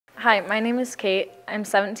Hi, my name is Kate. I'm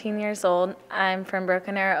 17 years old. I'm from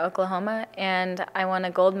Broken Arrow, Oklahoma, and I won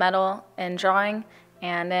a gold medal in drawing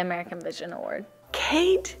and the American Vision Award.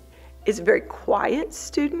 Kate is a very quiet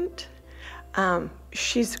student.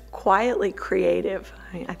 She's quietly creative.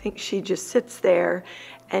 I think she just sits there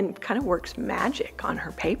and kind of works magic on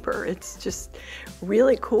her paper. It's just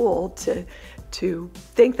really cool to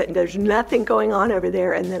think that there's nothing going on over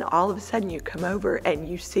there, and then all of a sudden you come over and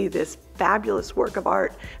you see this fabulous work of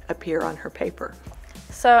art appear on her paper.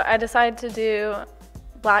 So I decided to do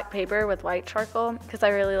black paper with white charcoal because I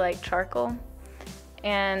really like charcoal,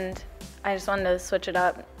 and I just wanted to switch it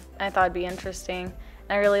up. I thought it'd be interesting.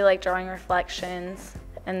 I really like drawing reflections,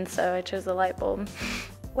 and so I chose a light bulb.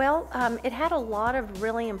 Well, it had a lot of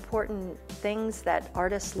really important things that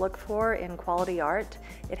artists look for in quality art.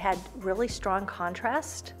 It had really strong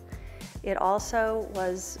contrast. It also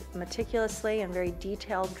was meticulously and very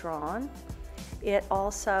detailed drawn. It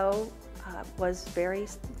also was very,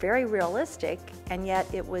 very realistic, and yet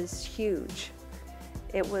it was huge.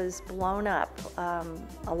 It was blown up.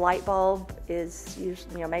 A light bulb is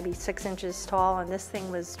usually, maybe 6 inches tall, and this thing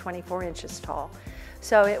was 24 inches tall.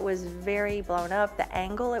 So it was very blown up. The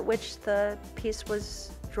angle at which the piece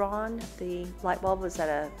was drawn, the light bulb was at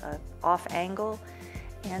a off angle,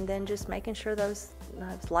 and then just making sure those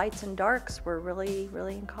lights and darks were really,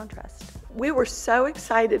 really in contrast. We were so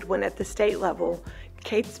excited when at the state level,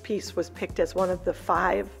 Kate's piece was picked as one of the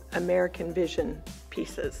 5 American Vision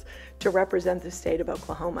pieces to represent the state of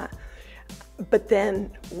Oklahoma. But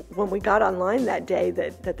then when we got online that day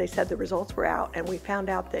that they said the results were out, and we found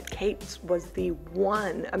out that Kate's was the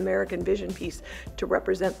one American Vision piece to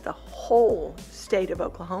represent the whole state of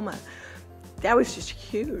Oklahoma, that was just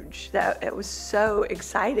huge. It was so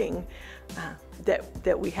exciting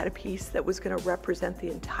that we had a piece that was going to represent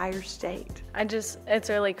the entire state. It's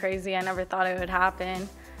really crazy. I never thought it would happen.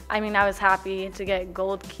 I mean, I was happy to get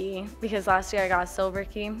gold key because last year I got a silver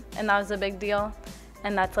key, and that was a big deal,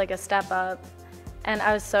 and that's like a step up. And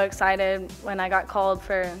I was so excited when I got called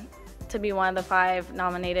to be one of the 5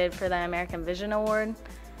 nominated for the American Vision Award,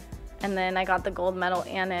 and then I got the gold medal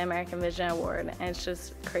and the American Vision Award, and it's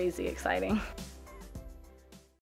just crazy exciting.